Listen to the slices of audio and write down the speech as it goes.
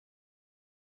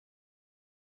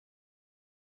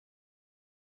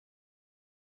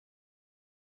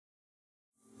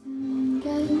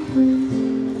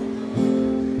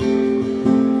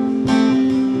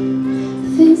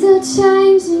are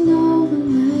changing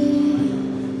overnight.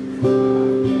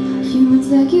 Humans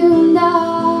like you and I,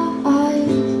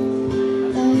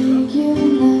 like you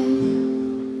and I.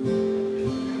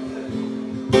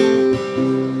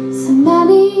 So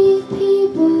many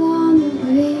people on the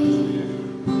way,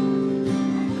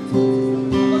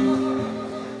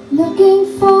 looking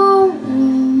for a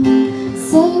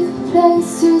safe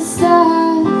place to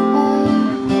start.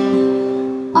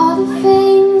 All the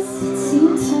things that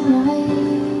seem to right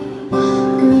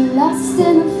got lost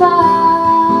in the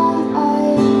fire,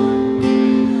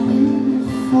 in the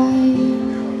fight.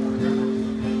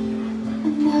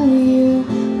 And now you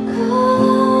go,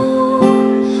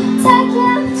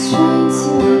 taking the train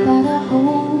to a better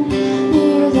home.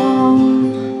 You don't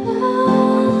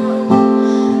know,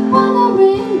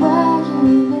 wondering where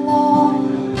you belong.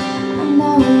 And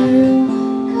now you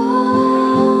go,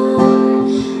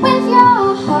 with your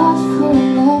heart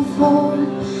full of hope.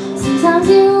 Sometimes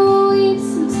you weep,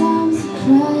 sometimes you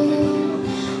cry.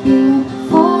 You're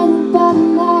fighting about a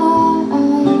lie.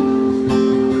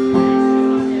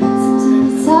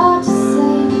 Sometimes it's hard to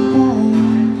say goodbye.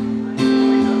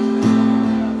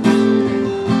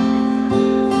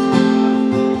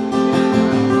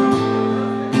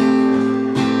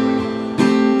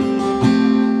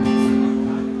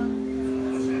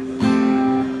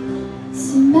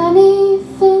 So many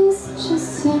things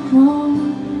just went wrong.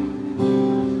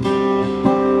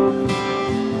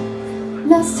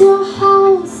 Lost your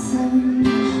house and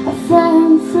a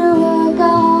friend threw a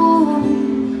gun.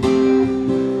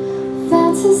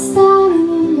 Fences standing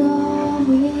in your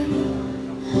way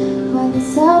while you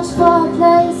search for a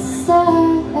place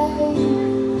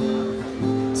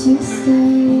to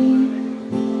stay.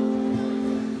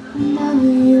 And now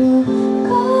you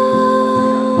go,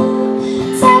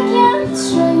 taking the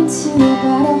train to a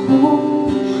better home.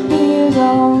 You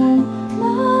don't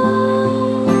know,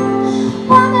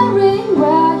 wondering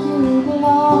where you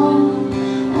belong.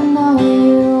 And now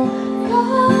you go,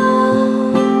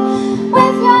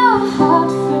 with your heart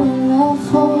full of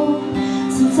hope.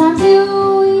 Sometimes you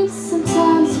weep,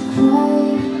 sometimes you cry.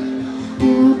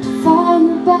 You have to find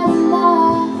a better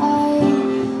life.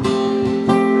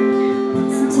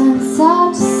 Sometimes it's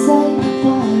hard to say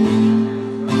goodbye.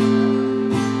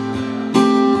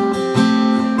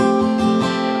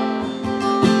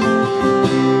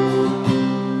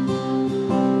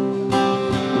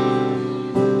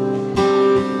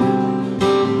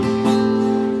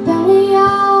 Bury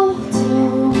all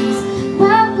those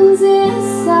weapons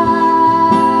inside.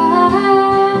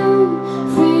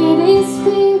 Free these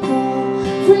people,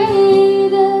 free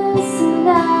this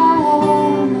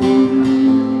land.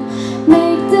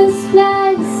 Make this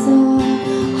place a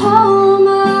home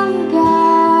again.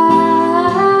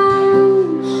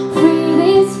 Free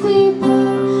these people,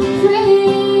 free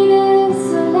this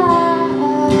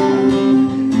land.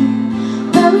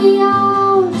 Bury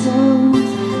all those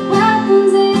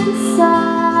weapons inside.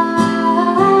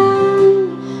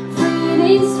 Free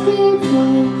these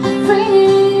people,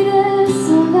 free this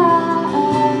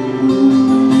land.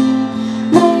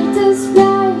 Make this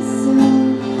place a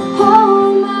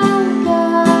home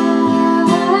again.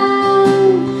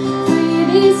 Free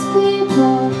these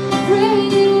people, free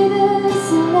this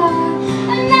land.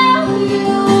 And now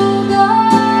you go,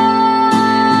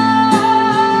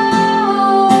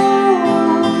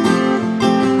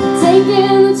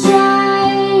 taking the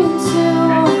train to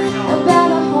a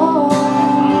better home.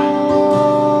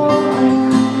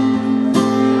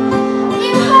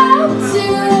 You have to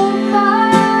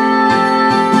find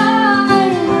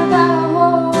a better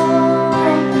home,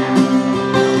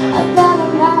 a better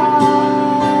life.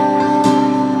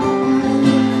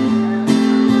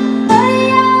 Bury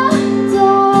all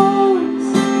those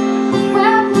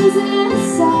weapons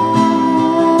inside.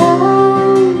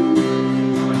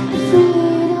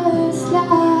 Free this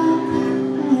land.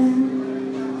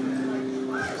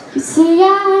 You see,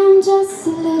 I'm just a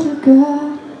little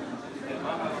girl,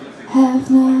 have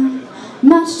not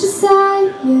much to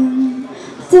say in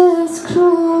this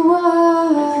cruel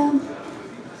world.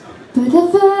 But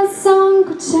if a song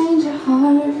could change your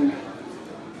heart,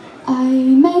 I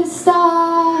made a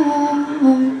start.